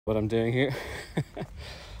what I'm doing here.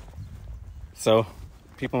 So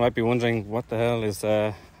people might be wondering, what the hell is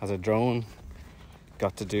has a drone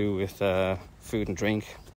got to do with food and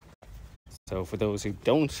drink? So for those who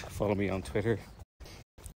don't follow me on Twitter,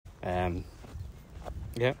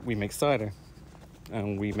 yeah, we make cider,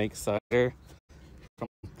 and we make cider from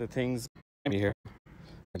the things here,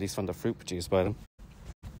 at least from the fruit produced by them.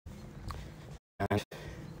 And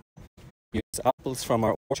we use apples from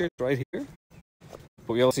our orchard right here,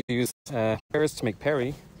 but we also use pears to make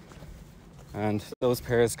perry, and those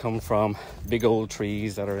pears come from big old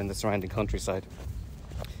trees that are in the surrounding countryside.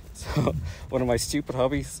 So one of my stupid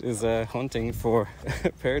hobbies is hunting for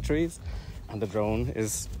pear trees, and the drone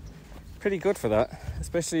is pretty good for that,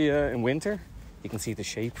 especially in winter. You can see the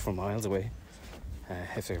shape from miles away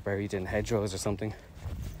if they're buried in hedgerows or something.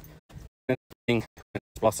 When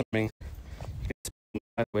it's blossoming, you can see them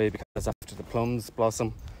that way, because after the plums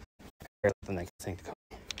blossom, they're the next thing to come.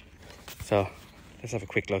 So let's have a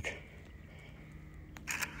quick look.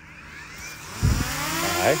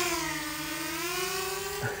 Alright.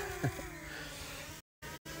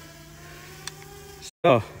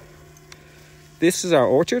 So this is our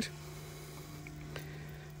orchard.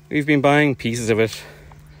 We've been buying pieces of it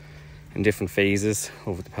in different phases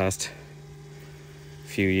over the past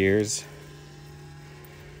few years.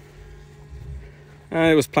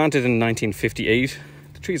 It was planted in 1958.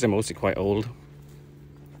 The trees are mostly quite old.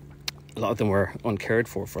 A lot of them were uncared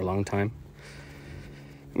for a long time.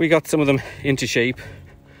 We got some of them into shape,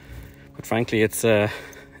 but frankly it's a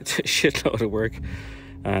shitload of work,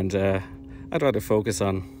 and I'd rather focus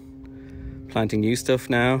on planting new stuff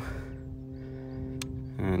now.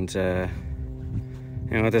 And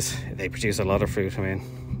they produce a lot of fruit. I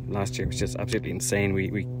mean, last year was just absolutely insane.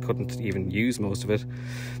 We couldn't even use most of it.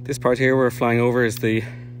 This part here we're flying over is the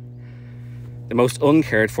most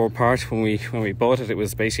uncared for part. When we bought it, it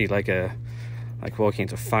was basically like walking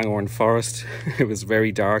into Fangorn Forest. It was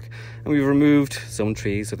very dark, and we've removed some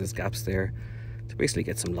trees, so there's gaps there to basically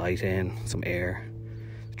get some light in, some air.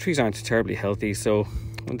 The trees aren't terribly healthy, so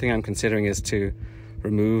one thing I'm considering is to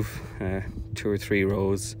remove 2 or 3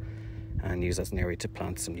 rows and use as an area to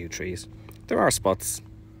plant some new trees. There are spots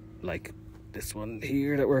like this one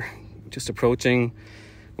here that we're just approaching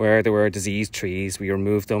where there were diseased trees. We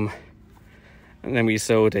removed them, and then we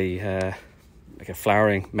sowed a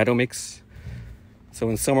flowering meadow mix. So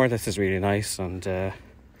in summer this is really nice, and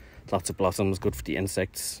lots of blossoms, good for the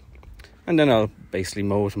insects. And then I'll basically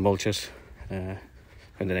mow it and mulch it in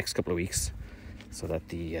the next couple of weeks, so that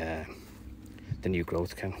the new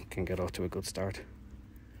growth can get off to a good start.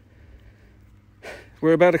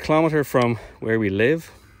 We're about 1 kilometre from where we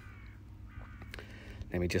live.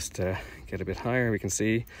 Let me just get a bit higher. We can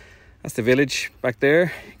see that's the village back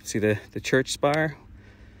there. You can see the church spire.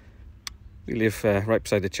 We live right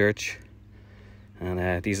beside the church,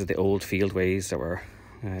 and these are the old fieldways that were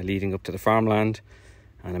leading up to the farmland,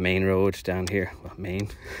 and a main road down here. Well, main,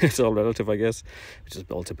 it's all relative, I guess, which was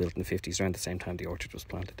also built in the 50s, around the same time the orchard was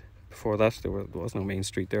planted. Before that, there was no main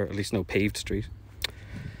street there, at least no paved street.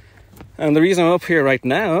 And the reason I'm up here right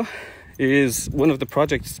now is one of the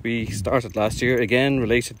projects we started last year, again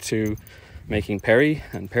related to making perry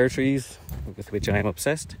and pear trees, with which I am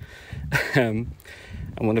obsessed. And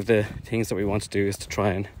one of the things that we want to do is to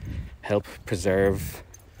try and help preserve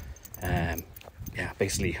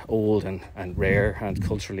basically old and rare and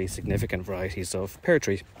culturally significant varieties of pear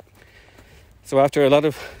tree. So after a lot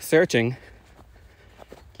of searching,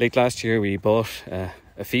 late last year we bought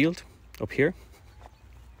a field up here,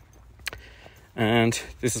 and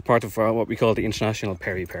this is part of what we call the International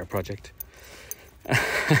Perry Pear Project.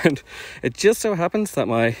 And it just so happens that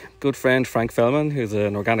my good friend Frank Fellman, who's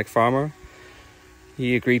an organic farmer,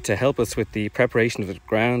 he agreed to help us with the preparation of the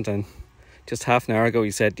ground. And just half an hour ago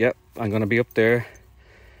he said, yep, I'm going to be up there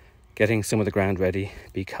getting some of the ground ready,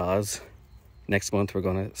 because next month we're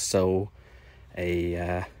going to sow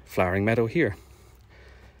a flowering meadow here.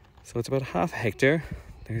 So it's about 1/2 hectare.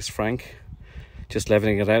 There's Frank just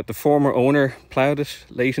leveling it out. The former owner ploughed it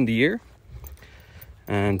late in the year,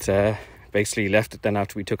 and basically left it then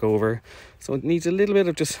after we took over. So it needs a little bit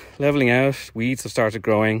of just leveling out. Weeds have started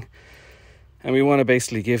growing, and we want to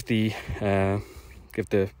basically give the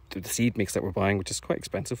seed mix that we're buying, which is quite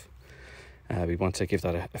expensive, we want to give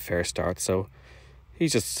that a fair start. So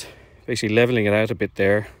he's just basically leveling it out a bit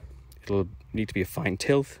there. It'll need to be a fine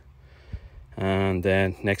tilth, and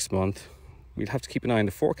then next month we'll have to keep an eye on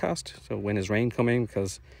the forecast. So when is rain coming,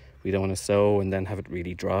 because we don't want to sow and then have it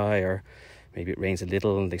really dry, or maybe it rains a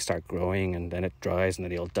little and they start growing and then it dries and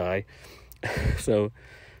then they'll die. So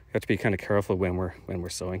we have to be kind of careful when we're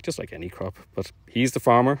sowing, just like any crop. But he's the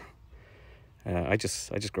farmer, I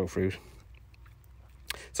just grow fruit.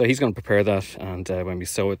 So he's going to prepare that, and when we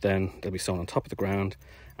sow it, then they'll be sown on top of the ground,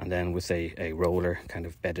 and then with a roller kind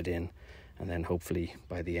of bedded in, and then hopefully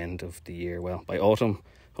by the end of the year, well, by autumn,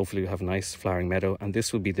 hopefully we'll have a nice flowering meadow, and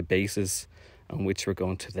this will be the basis on which we're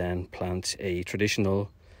going to then plant a traditional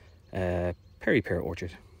pear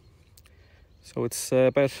orchard. So it's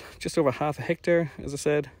about just over half a hectare, as I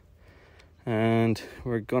said, and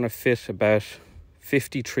we're going to fit about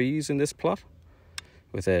 50 trees in this plot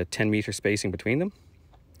with a 10-meter spacing between them.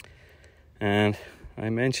 And I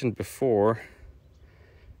mentioned before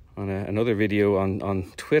on another video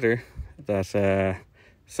on Twitter that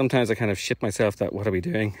sometimes I kind of shit myself that what are we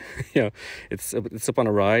doing? You know, it's up on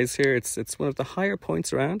a rise here. It's one of the higher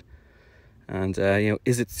points around, and you know,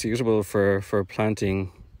 is it suitable for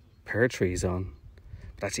planting pear trees on?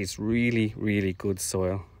 But actually, it's really good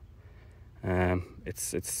soil.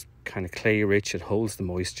 It's kind of clay rich. It holds the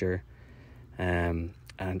moisture, and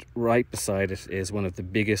right beside it is one of the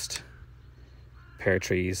biggest pear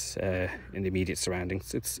trees in the immediate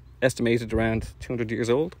surroundings. It's estimated around 200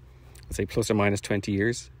 years old. I'd say plus or minus 20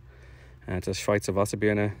 years. It's a Schweizer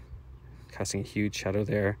Wasserbirne, casting a huge shadow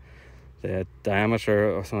there. The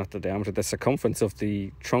diameter, or not the diameter, the circumference of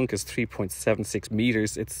the trunk is 3.76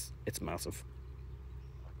 meters. It's massive.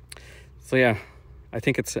 So yeah, I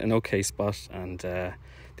think it's an okay spot, and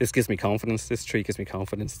this gives me confidence. This tree gives me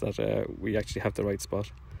confidence that we actually have the right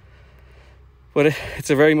spot. But it's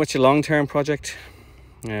a very much a long-term project.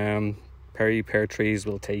 Pear trees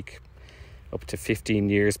will take up to 15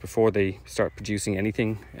 years before they start producing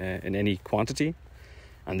anything in any quantity,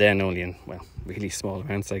 and then only in, well, really small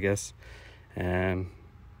amounts, I guess.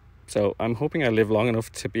 So I'm hoping I live long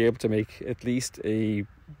enough to be able to make at least a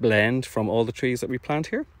blend from all the trees that we plant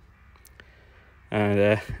here.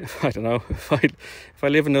 And I don't know, if I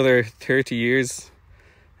live another 30 years,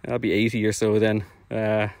 I'll be 80 or so then.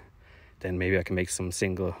 Then maybe I can make some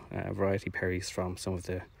single variety pears from some of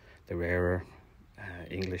the rarer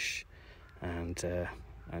English and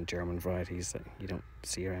German varieties that you don't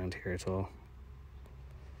see around here at all.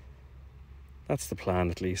 That's the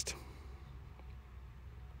plan, at least.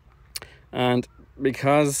 And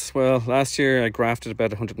because, well, last year I grafted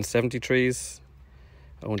about 170 trees,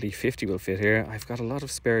 only 50 will fit here. I've got a lot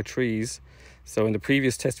of spare trees. So in the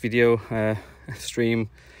previous test video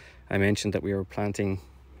stream, I mentioned that we were planting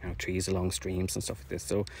trees along streams and stuff like this.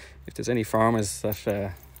 So if there's any farmers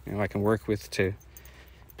that I can work with to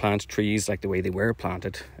plant trees like the way they were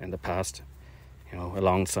planted in the past,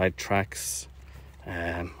 alongside tracks,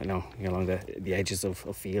 along the edges of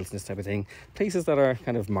fields and this type of thing, places that are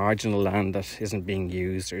kind of marginal land that isn't being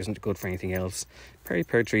used or isn't good for anything else.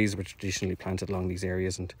 Pear trees were traditionally planted along these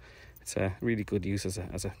areas, and it's a really good use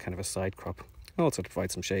as a kind of a side crop, also to provide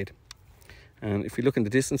some shade. And if we look in the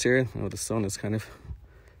distance here, the sun is kind of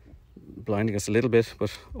blinding us a little bit,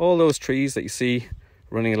 but all those trees that you see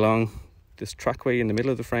running along this trackway in the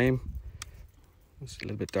middle of the frame, it's a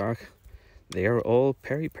little bit dark, they are all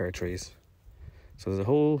pear trees. So there's a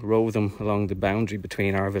whole row of them along the boundary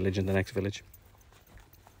between our village and the next village.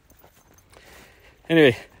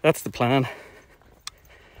 Anyway, that's the plan,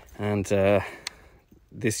 and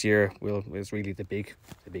this year is really the big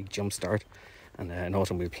jump start, and in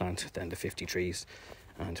autumn we'll plant then the 50 trees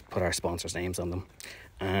and put our sponsors' names on them.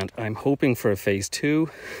 And I'm hoping for a phase 2.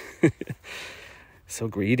 So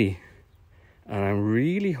greedy. And I'm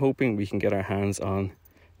really hoping we can get our hands on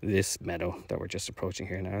this meadow that we're just approaching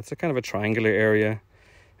here now. It's a kind of a triangular area.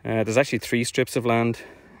 There's actually 3 strips of land.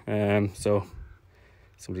 So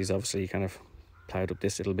somebody's obviously kind of ploughed up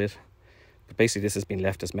this little bit. But basically this has been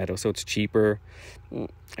left as meadow, so it's cheaper.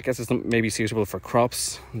 I guess it's not maybe suitable for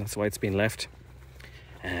crops, and that's why it's been left.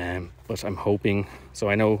 But I'm hoping, so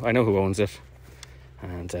I know who owns it,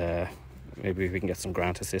 and maybe we can get some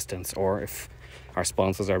grant assistance, or if our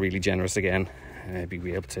sponsors are really generous again, maybe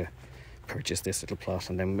we'll be able to purchase this little plot,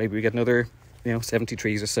 and then maybe we get another 70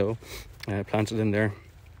 trees or so planted in there.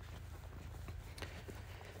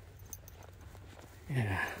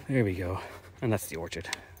 Yeah, there we go. And that's the orchard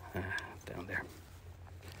down there.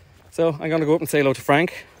 So I'm going to go up and say hello to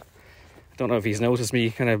Frank. I don't know if he's noticed me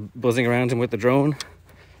kind of buzzing around him with the drone.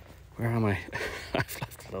 Where am I?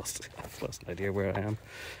 I've lost an idea where I am.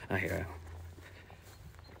 Here I am.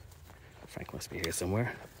 Frank must be here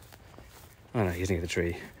somewhere. Oh no, he's near the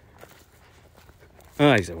tree.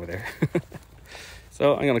 He's over there.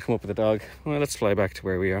 So I'm going to come up with the dog. Well, let's fly back to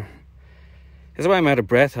where we are. That's why I'm out of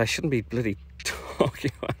breath. I shouldn't be bloody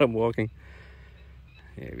talking while I'm walking.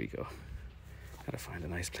 Here we go. Gotta find a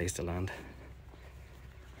nice place to land.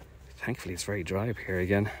 Thankfully it's very dry up here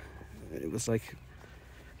again. It was like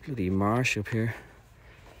bloody marsh up here.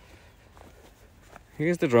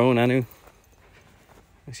 here's the drone, Anu.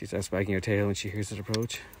 She starts wagging her tail when she hears it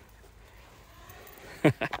approach.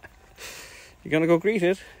 You gonna go greet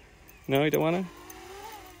it? No, you don't wanna?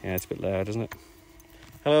 Yeah, it's a bit loud, isn't it?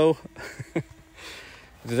 Hello. If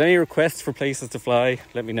there's any requests for places to fly,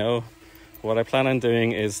 let me know. What I plan on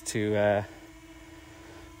doing is to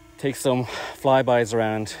take some flybys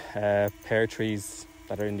around pear trees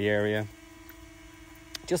that are in the area,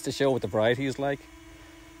 just to show what the variety is like,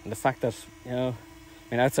 and the fact that, you know,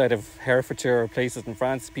 I mean, outside of Herefordshire or places in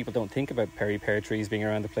France, people don't think about pear trees being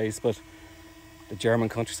around the place, but the German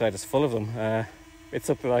countryside is full of them. It's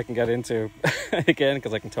something that I can get into again,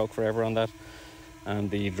 because I can talk forever on that,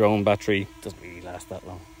 and the drone battery doesn't really last that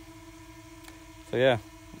long. So yeah,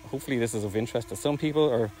 hopefully this is of interest to some people,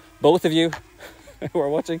 or both of you who are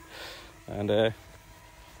watching, and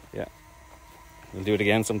yeah, we'll do it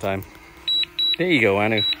again sometime. There you go,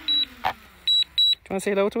 Anu. Do you want to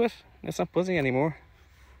say hello to it? It's not buzzing anymore.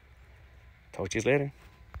 Talk to you later.